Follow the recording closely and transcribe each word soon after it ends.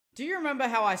Do you remember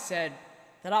how I said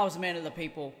that I was a man of the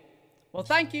people? Well,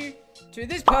 thank you to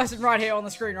this person right here on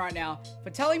the screen right now for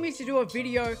telling me to do a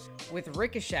video with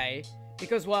Ricochet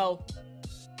because, well,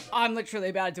 I'm literally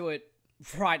about to do it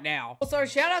right now. Also,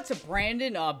 shout out to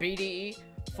Brandon, BDE,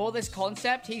 for this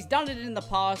concept. He's done it in the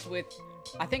past with,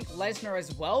 I think, Lesnar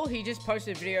as well. He just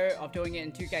posted a video of doing it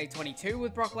in 2K22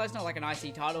 with Brock Lesnar, like an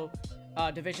IC title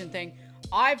division thing.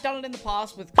 I've done it in the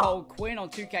past with Cole Quinn on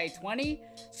 2K20.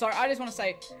 So I just want to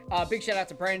say big shout out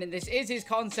to Brandon. This is his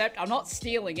concept. I'm not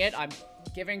stealing it. I'm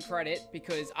giving credit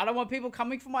because I don't want people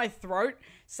coming for my throat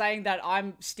saying that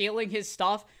I'm stealing his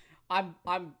stuff. I'm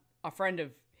a friend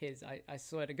of his, I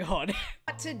swear to God.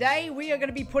 Today, we are going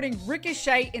to be putting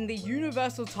Ricochet in the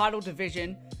Universal title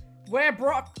division where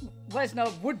Brock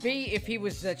Lesnar would be if he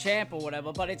was the champ or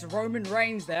whatever, but it's Roman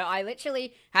Reigns there. I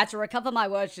literally had to recover my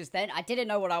words just then. I didn't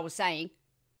know what I was saying.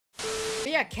 But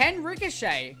yeah, can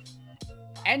Ricochet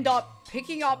end up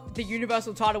picking up the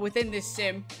Universal title within this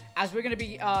sim, as we're going to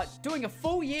be doing a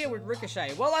full year with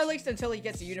Ricochet? Well, at least until he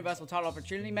gets a Universal title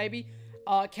opportunity, maybe.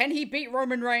 Can he beat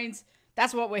Roman Reigns?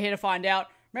 That's what we're here to find out.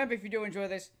 Remember, if you do enjoy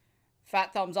this,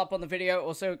 fat thumbs up on the video.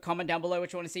 Also, comment down below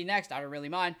what you want to see next. I don't really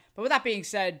mind. But with that being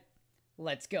said,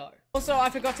 let's go. Also, I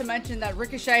forgot to mention that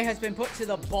Ricochet has been put to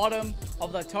the bottom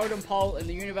of the totem pole in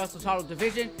the Universal title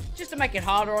division, just to make it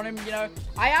harder on him, you know.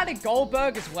 I added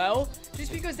Goldberg as well,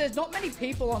 just because there's not many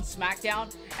people on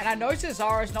Smackdown, and I know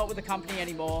Cesaro's not with the company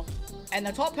anymore. And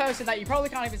the top person that you probably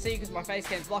can't even see because my face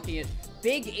cam's blocking it,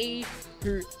 Big E,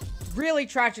 who really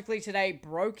tragically today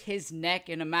broke his neck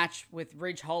in a match with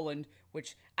Ridge Holland,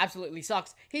 which absolutely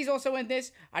sucks. He's also in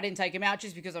this. I didn't take him out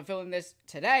just because I'm filming this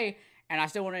today. And I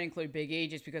still want to include Big E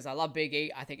just because I love Big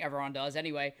E. I think everyone does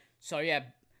anyway. So yeah,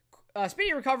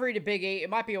 speedy recovery to Big E. It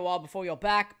might be a while before you're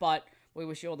back, but we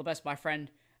wish you all the best, my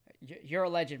friend. You're a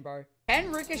legend, bro.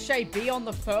 Can Ricochet be on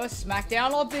the first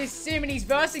Smackdown of this sim? And he's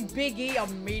versing Big E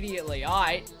immediately.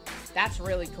 Alright, that's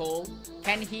really cool.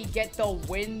 Can he get the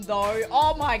win, though?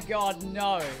 Oh my god,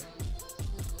 no.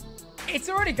 It's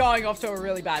already going off to a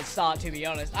really bad start, to be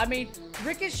honest. I mean,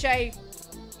 Ricochet,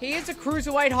 he is a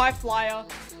cruiserweight high flyer.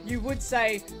 You would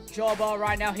say jobber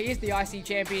right now. He is the IC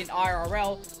champion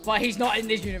IRL, but he's not in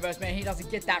this universe, man. He doesn't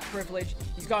get that privilege.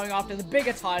 He's going after the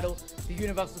bigger title, the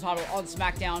Universal title on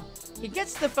SmackDown. He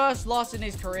gets the first loss in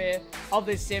his career of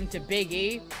this sim to Big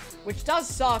E, which does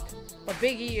suck, but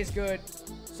Big E is good.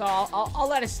 So I'll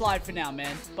let it slide for now,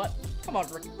 man. But come on,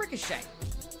 Ricochet.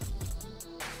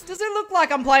 Does it look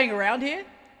like I'm playing around here?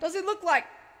 Does it look like...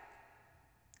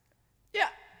 Yeah.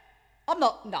 I'm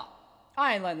not... No.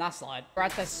 I ain't letting that slide. We're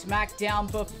at the SmackDown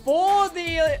before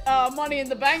the Money in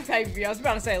the Bank pay-per-view. I was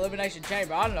about to say Elimination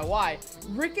Chamber. I don't know why.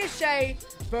 Ricochet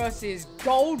versus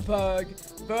Goldberg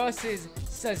versus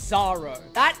Cesaro.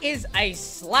 That is a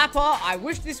slapper. I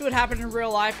wish this would happen in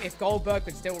real life if Goldberg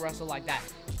could still wrestle like that.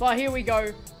 But here we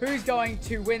go. Who's going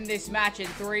to win this match in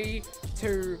 3,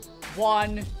 2,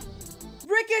 1?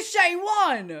 Ricochet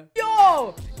won!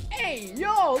 Yo! Hey,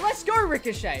 yo, let's go,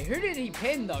 Ricochet. Who did he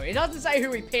pin, though? It doesn't say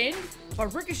who he pinned,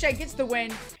 but Ricochet gets the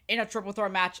win in a triple threat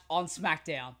match on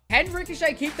SmackDown. Can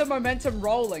Ricochet keep the momentum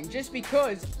rolling just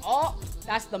because... Oh,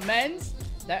 that's the men's.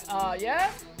 That,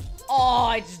 yeah?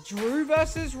 Oh, it's Drew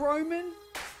versus Roman?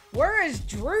 Where has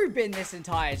Drew been this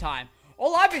entire time?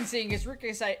 All I've been seeing is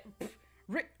Ricochet...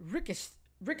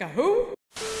 who?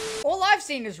 All I've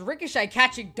seen is Ricochet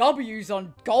catching W's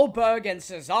on Goldberg and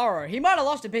Cesaro. He might have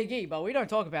lost to Big E, but we don't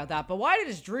talk about that. But why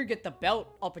does Drew get the belt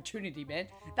opportunity, man?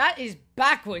 That is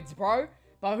backwards, bro.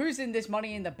 But who's in this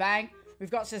Money in the Bank? We've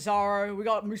got Cesaro. We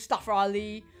got Mustafa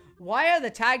Ali. Why are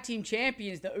the tag team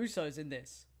champions the Usos in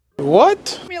this? What?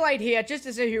 Simulate here just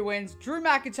to see who wins. Drew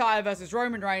McIntyre versus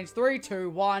Roman Reigns. 3, 2,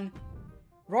 1.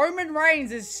 Roman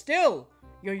Reigns is still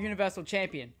your Universal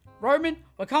Champion. Roman,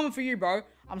 we're coming for you, bro.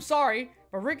 I'm sorry,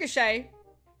 but Ricochet,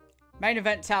 main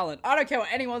event talent. I don't care what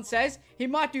anyone says. He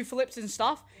might do flips and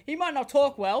stuff. He might not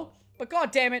talk well, but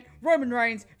god damn it, Roman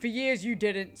Reigns, for years you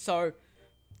didn't, so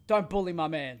don't bully my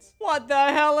mans. What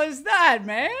the hell is that,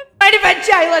 man? Main event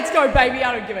Jay, let's go, baby.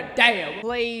 I don't give a damn.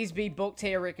 Please be booked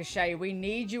here, Ricochet. We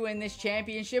need you in this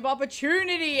championship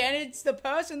opportunity, and it's the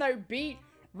person that beat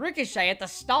Ricochet at the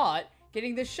start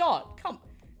getting the shot. Come on.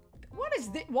 What is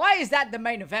this? Why is that the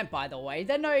main event, by the way?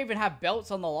 They don't even have belts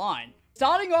on the line.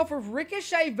 Starting off with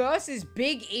Ricochet versus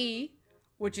Big E,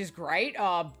 which is great.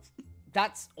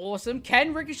 That's awesome.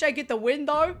 Can Ricochet get the win,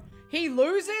 though? He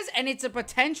loses, and it's a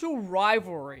potential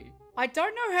rivalry. I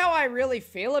don't know how I really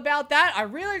feel about that. I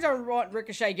really don't want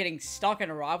Ricochet getting stuck in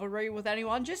a rivalry with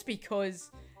anyone, just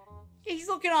because he's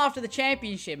looking after the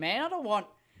championship, man. I don't want...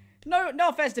 No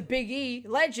offense to Big E,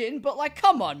 legend, but, like,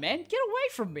 come on, man. Get away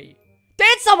from me.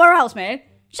 Dance somewhere else, man.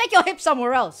 Shake your hips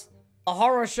somewhere else. A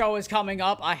horror show is coming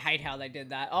up. I hate how they did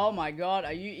that. Oh my god,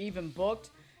 are you even booked?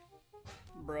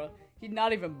 Bruh, he's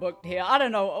not even booked here. I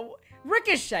don't know.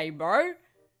 Ricochet, bro.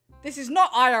 This is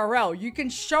not IRL. You can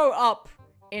show up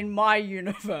in my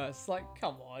universe. Like,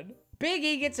 come on. Big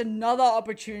E gets another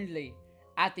opportunity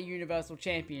at the Universal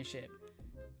Championship.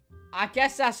 I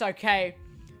guess that's okay.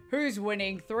 Who's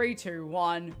winning? 3, 2,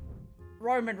 1.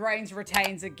 Roman Reigns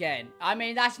retains again. I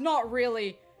mean, that's not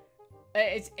really...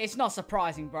 It's not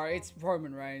surprising, bro. It's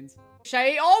Roman Reigns.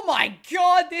 Shay, oh my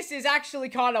god, this is actually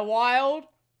kind of wild.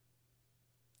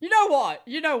 You know what?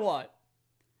 You know what?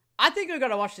 I think we're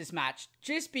gonna watch this match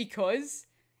just because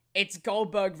it's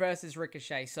Goldberg versus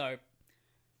Ricochet, so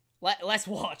let's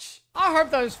watch. I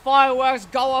hope those fireworks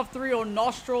go off through your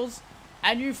nostrils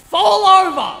and you fall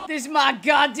over. This is my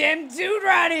goddamn dude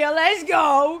right here. Let's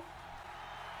go.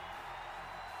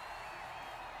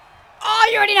 Oh,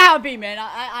 you already know how it be, man.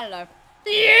 I don't know.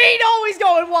 He ain't always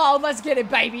going wild. Let's get it,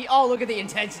 baby. Oh, look at the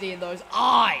intensity in those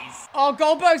eyes. Oh,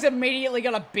 Goldberg's immediately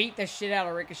gonna beat the shit out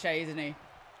of Ricochet, isn't he?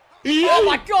 Oh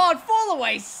my god, fall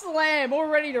away slam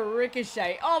already to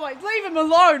Ricochet. Oh my, leave him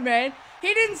alone, man.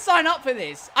 He didn't sign up for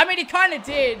this. I mean, he kind of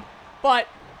did, but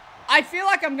I feel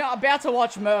like I'm about to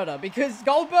watch murder because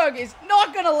Goldberg is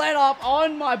not going to let up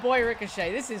on my boy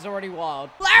Ricochet. This is already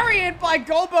wild. Lariat by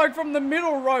Goldberg from the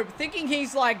middle rope, thinking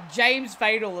he's like James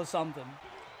Fatal or something.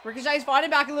 Ricochet's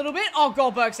fighting back a little bit. Oh,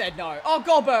 Goldberg said no. Oh,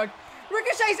 Goldberg.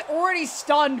 Ricochet's already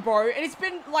stunned, bro, and it's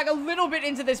been like a little bit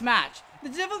into this match. The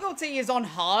difficulty is on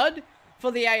hard for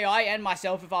the AI and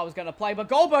myself if I was going to play, but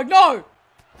Goldberg, no!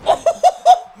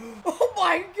 Oh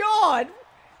my god!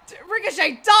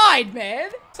 Ricochet died, man!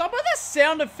 Some of the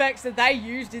sound effects that they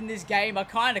used in this game are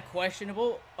kind of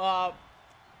questionable. Like,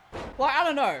 I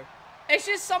don't know. It's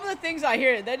just some of the things I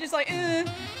hear, they're just like, and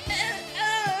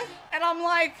I'm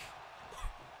like,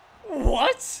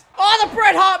 what? Oh, the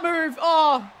Bret Hart move!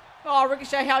 Oh,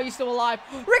 Ricochet, how are you still alive?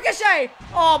 Ricochet!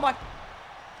 Oh my...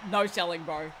 No selling,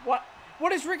 bro.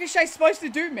 What is Ricochet supposed to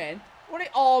do, man?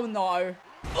 Oh, no.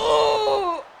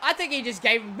 Oh! I think he just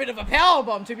gave him a bit of a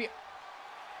powerbomb to be...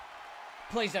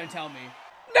 Please don't tell me.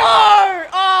 No!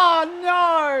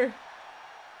 Oh,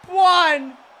 no!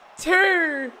 1,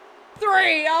 2,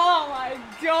 3. Oh, my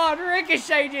God.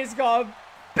 Ricochet just got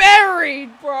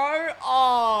buried, bro.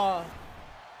 Oh.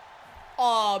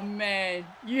 Oh, man.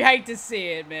 You hate to see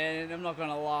it, man. I'm not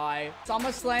gonna lie.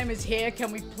 SummerSlam is here.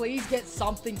 Can we please get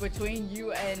something between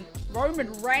you and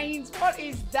Roman Reigns? What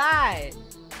is that?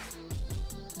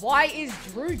 Why is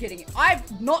Drew getting it?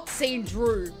 I've not seen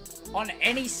Drew on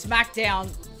any Smackdown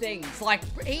things. Like,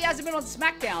 he hasn't been on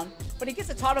Smackdown, but he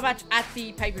gets a title match at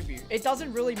the pay-per-view. It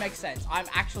doesn't really make sense. I'm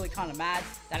actually kind of mad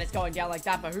that it's going down like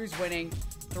that, but who's winning?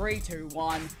 3, 2,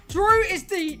 1. Drew is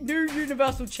the new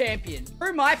Universal Champion.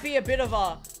 Drew might be a bit of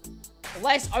a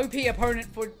less OP opponent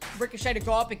for Ricochet to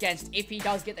go up against if he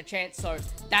does get the chance, so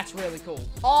that's really cool.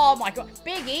 Oh my god.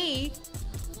 Big E!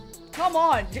 Come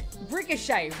on.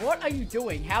 Ricochet, what are you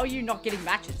doing? How are you not getting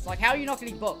matches? Like, how are you not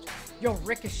getting booked? You're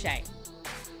Ricochet.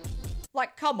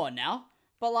 Like, come on now.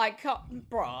 But like,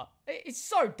 bruh, it's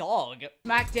so dog.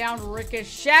 Smackdown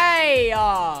Ricochet!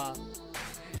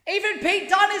 Even Pete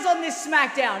Dunne is on this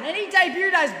Smackdown, and he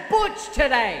debuted as Butch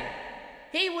today.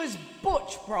 He was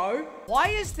Butch, bro. Why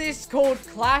is this called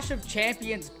Clash of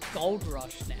Champions Gold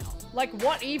Rush now? Like,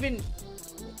 what even...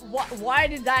 Why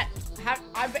did that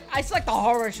have... it's like the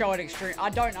horror show at Extreme. I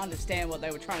don't understand what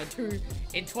they were trying to do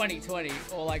in 2020.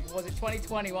 Or like, was it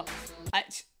 2021?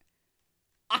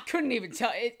 I couldn't even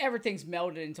tell. Everything's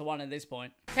melded into one at this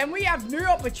point. Can we have new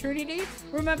opportunity?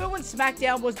 Remember when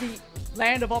SmackDown was the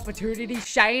land of opportunity?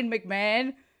 Shane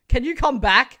McMahon, can you come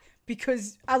back?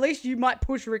 Because at least you might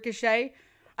push Ricochet.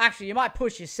 Actually, you might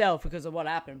push yourself because of what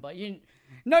happened. But you,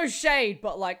 no shade,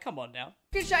 but like, come on now.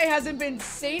 Ricochet hasn't been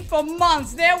seen for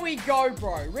months. There we go,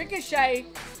 bro. Ricochet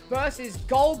versus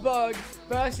Goldberg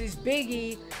versus Big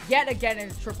E. Yet again in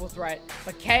a triple threat.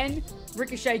 But can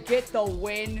Ricochet get the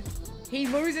win? He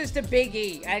loses to Big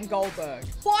E and Goldberg.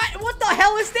 What the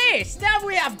hell is this? Now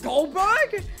we have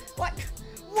Goldberg? Like,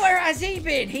 where has he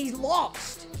been? He's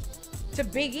lost to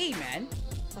Big E, man.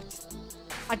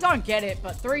 I don't get it,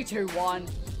 but 3, 2, 1.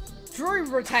 Drew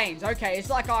retains. Okay, it's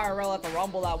like IRL at the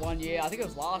Rumble that one year. I think it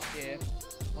was last year.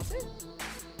 Was it?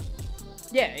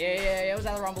 Yeah, it was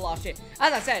at the Rumble last year.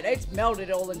 As I said, it's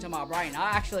melded all into my brain.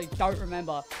 I actually don't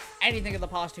remember anything of the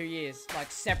past 2 years,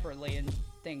 like, separately and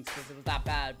things, because it was that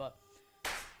bad, but...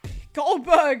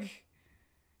 Goldberg!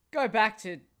 Go back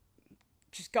to...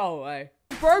 Just go away.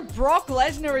 Bro, Brock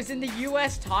Lesnar is in the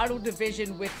US title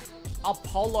division with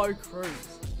Apollo Crews.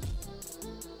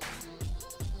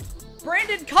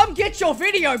 Brandon, come get your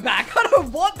video back. I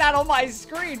don't want that on my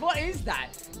screen. What is that?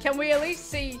 Can we at least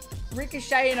see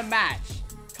Ricochet in a match?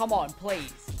 Come on,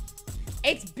 please.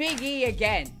 It's Big E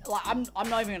again. Like, I'm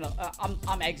not even gonna,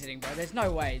 I'm exiting, bro. There's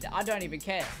no way. I don't even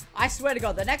care. I swear to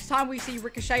God, the next time we see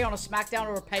Ricochet on a Smackdown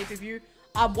or a pay-per-view,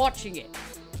 I'm watching it.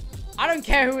 I don't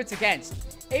care who it's against.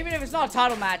 Even if it's not a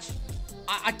title match,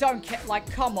 I don't care. Like,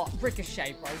 come on,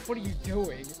 Ricochet, bro. What are you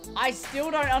doing? I still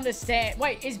don't understand.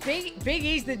 Wait, is Big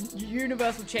E's the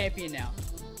Universal Champion now?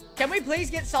 Can we please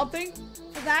get something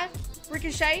for that,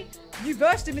 Ricochet? You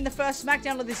versed him in the first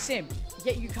Smackdown of this sim,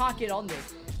 yet you can't get on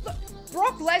this. Look,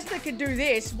 Brock Lesnar can do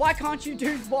this. Why can't you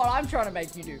do what I'm trying to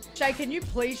make you do? Shay, can you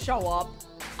please show up?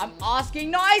 I'm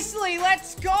asking nicely.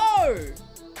 Let's go.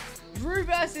 Drew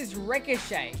versus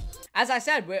Ricochet. As I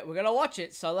said, we're gonna watch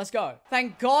it, so let's go.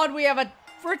 Thank God we have a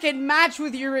freaking match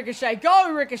with you, Ricochet.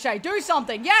 Go, Ricochet. Do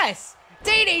something. Yes.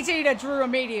 DDT to Drew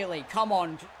immediately. Come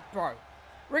on, bro.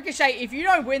 Ricochet, if you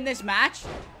don't win this match...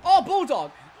 Oh,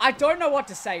 Bulldog. I don't know what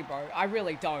to say, bro. I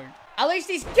really don't. At least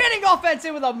he's getting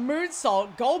offensive with a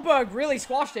moonsault. Goldberg really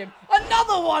squashed him.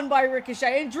 Another one by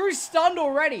Ricochet, and Drew's stunned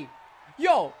already.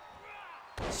 Yo.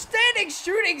 Standing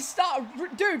shooting star.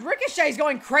 Dude, Ricochet's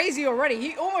going crazy already.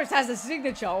 He almost has a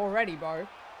signature already, bro.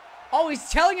 Oh, he's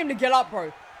telling him to get up,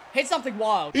 bro. Hit something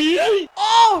wild.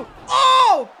 Oh!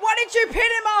 Oh! Why didn't you pin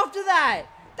him after that?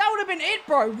 That would have been it,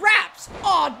 bro. Wraps.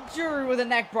 Oh, Drew with a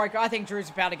neck breaker. I think Drew's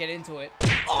about to get into it.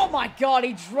 Oh my God,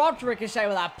 he dropped Ricochet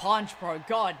with that punch, bro.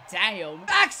 God damn.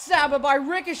 Backstabber by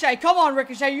Ricochet. Come on,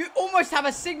 Ricochet. You almost have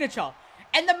a signature.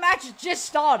 And the match just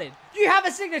started. You have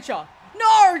a signature.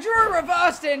 No, Drew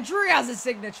reversed it. Drew has a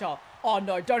signature. Oh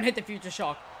no, don't hit the future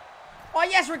shock. Oh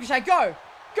yes, Ricochet, go.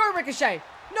 Go, Ricochet.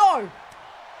 No.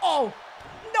 Oh,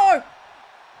 no.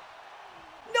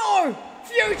 No.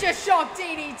 Future shock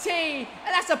DDT. And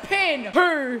that's a pin.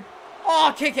 Who?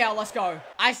 Oh, kick out. Let's go.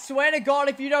 I swear to God,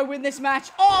 if you don't win this match.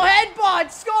 Oh,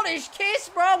 headbutt. Scottish kiss,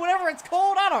 bro. Whatever it's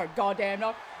called. I don't goddamn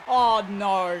know. Oh,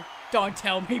 no. Don't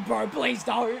tell me, bro. Please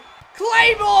don't.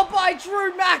 Claymore by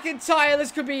Drew McIntyre.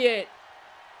 This could be it.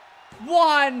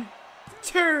 1,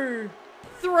 2,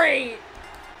 3.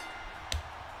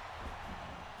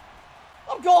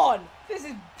 I'm gone. This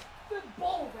is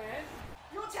bull, man.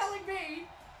 You're telling me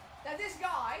that this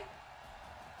guy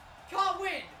can't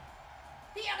win.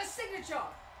 He had a signature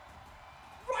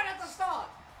right at the start.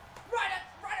 Right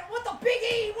at, what the Big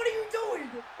E? What are you doing?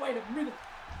 Wait a minute.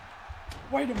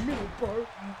 Wait a minute, bro.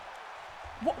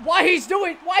 Why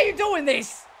are you doing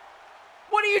this?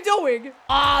 What are you doing?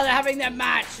 Ah, they're having their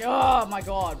match. Oh my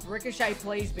God. Ricochet,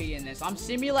 please be in this. I'm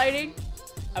simulating.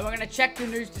 And we're going to check the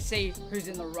news to see who's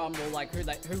in the Rumble, like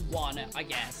who won it, I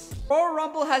guess. Royal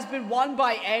Rumble has been won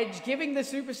by Edge, giving the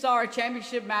Superstar a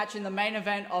championship match in the main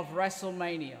event of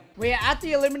WrestleMania. We are at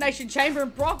the Elimination Chamber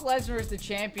and Brock Lesnar is the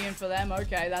champion for them.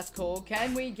 Okay, that's cool.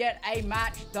 Can we get a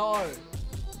match though?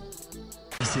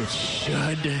 It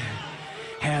should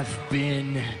have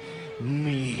been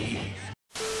me.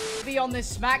 Be on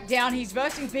this Smackdown. He's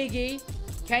versing Big E.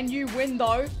 Can you win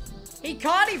though? He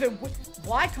can't even win.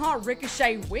 Why can't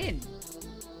Ricochet win?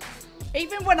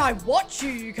 Even when I watch you,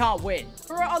 you can't win.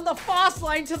 We're on the fast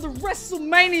lane to the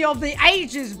WrestleMania of the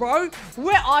ages, bro.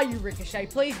 Where are you, Ricochet?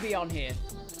 Please be on here.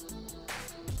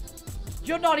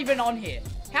 You're not even on here.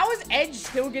 How is Edge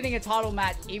still getting a title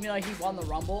match even though he won the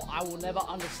Rumble? I will never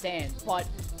understand. But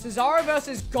Cesaro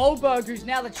versus Goldberg, who's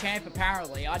now the champ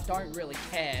apparently. I don't really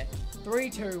care. 3,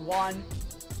 2, 1.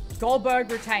 Goldberg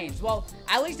retains. Well,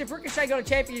 at least if Ricochet got a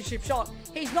championship shot,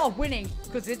 he's not winning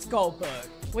because it's Goldberg.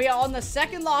 We are on the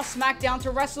second last Smackdown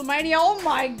to WrestleMania. Oh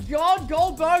my God,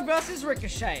 Goldberg versus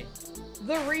Ricochet.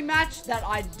 The rematch that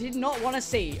I did not want to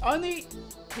see.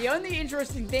 The only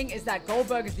interesting thing is that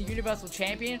Goldberg is the Universal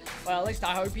Champion. Well, at least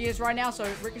I hope he is right now. So,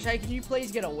 Ricochet, can you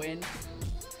please get a win?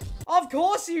 Of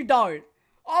course you don't.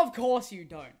 Of course you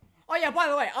don't. Oh yeah, by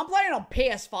the way, I'm playing on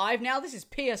PS5 now. This is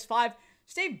PS5.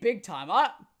 Steve Big Time.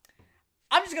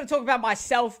 I'm just going to talk about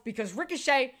myself because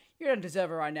Ricochet, you don't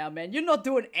deserve it right now, man. You're not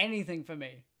doing anything for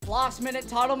me. Last minute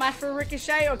title match for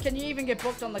Ricochet, or can you even get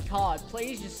booked on the card?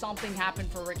 Please, just something happen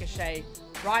for Ricochet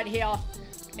right here.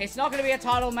 It's not going to be a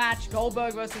title match.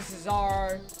 Goldberg versus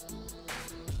Cesaro.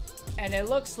 And it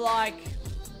looks like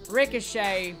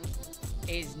Ricochet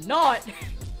is not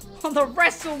on the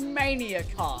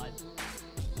WrestleMania card.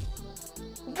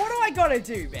 What do I got to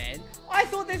do, man? I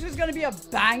thought this was going to be a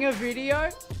banger video,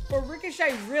 but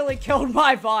Ricochet really killed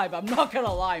my vibe. I'm not going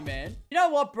to lie, man. You know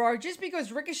what, bro? Just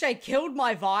because Ricochet killed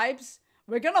my vibes,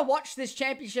 we're going to watch this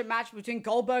championship match between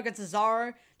Goldberg and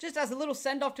Cesaro. Just as a little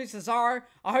send-off to Cesaro.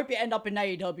 I hope you end up in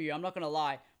AEW. I'm not going to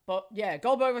lie. But yeah,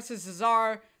 Goldberg versus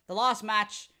Cesaro. The last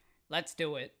match. Let's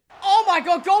do it. Oh my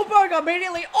god, Goldberg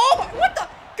immediately. Oh my, what the?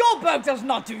 Goldberg does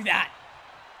not do that.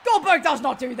 Goldberg does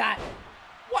not do that.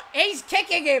 What? He's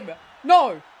kicking him.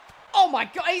 No. Oh my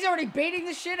god, he's already beating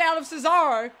the shit out of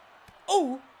Cesaro.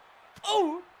 Oh.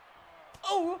 Oh.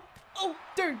 Oh. Oh.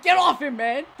 Dude, get off him,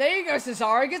 man. There you go,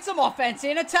 Cesaro. Get some offense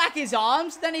in. Attack his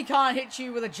arms. Then he can't hit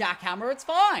you with a jackhammer. It's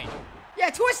fine. Yeah,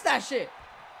 twist that shit.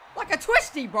 Like a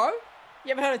twisty, bro.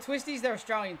 You ever heard of twisties? They're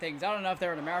Australian things. I don't know if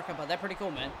they're in America, but they're pretty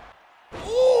cool, man.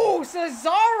 Ooh,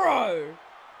 Cesaro.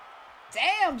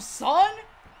 Damn, son.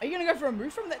 Are you going to go for a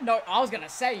move from that? No, I was going to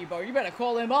say, bro. You better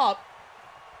call him up.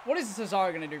 What is Cesaro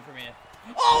going to do from here?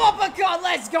 Oh, uppercut.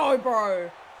 Let's go, bro.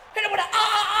 Hit him with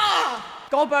a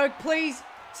Goldberg, please.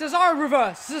 Cesaro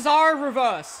reverse. Cesaro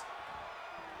reverse.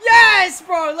 Yes,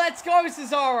 bro. Let's go,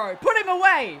 Cesaro. Put him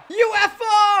away.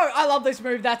 UFO. I love this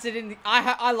move. That's it in the...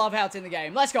 I love how it's in the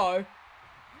game. Let's go.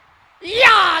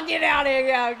 Yeah, get out of here.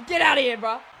 Yeah. Get out of here,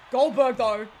 bro. Goldberg,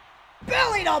 though.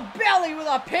 Belly to belly with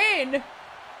a pin.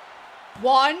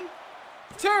 1,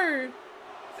 2.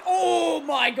 Oh,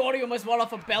 my God. He almost went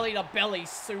off a belly to belly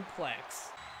suplex.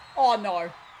 Oh,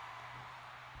 no.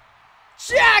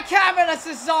 Jackhammer to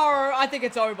Cesaro. I think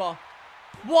it's over.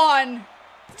 1,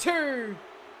 2,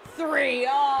 3.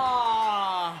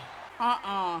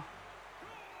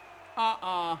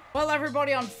 Well,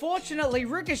 everybody, unfortunately,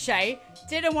 Ricochet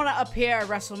didn't want to appear at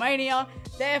WrestleMania.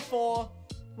 Therefore,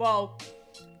 well,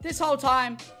 this whole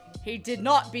time, he did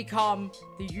not become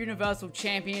the Universal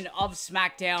Champion of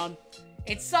SmackDown.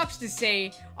 It sucks to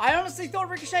see. I honestly thought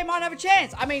Ricochet might have a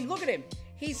chance. I mean, look at him.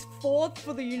 He's 4th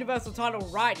for the Universal title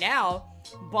right now,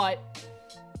 but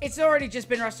it's already just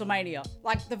been WrestleMania.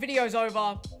 Like, the video's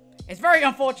over. It's very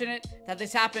unfortunate that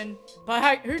this happened, but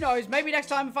hey, who knows? Maybe next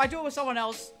time if I do it with someone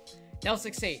else, they'll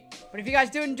succeed. But if you guys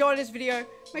do enjoy this video,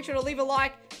 make sure to leave a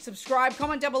like, subscribe,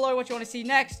 comment down below what you want to see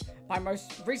next. My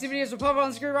most recent videos are probably on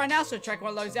the screen right now, so check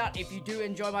one of those out if you do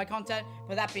enjoy my content.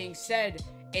 With that being said,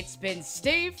 it's been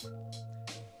Steve.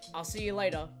 I'll see you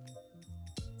later.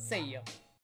 See ya.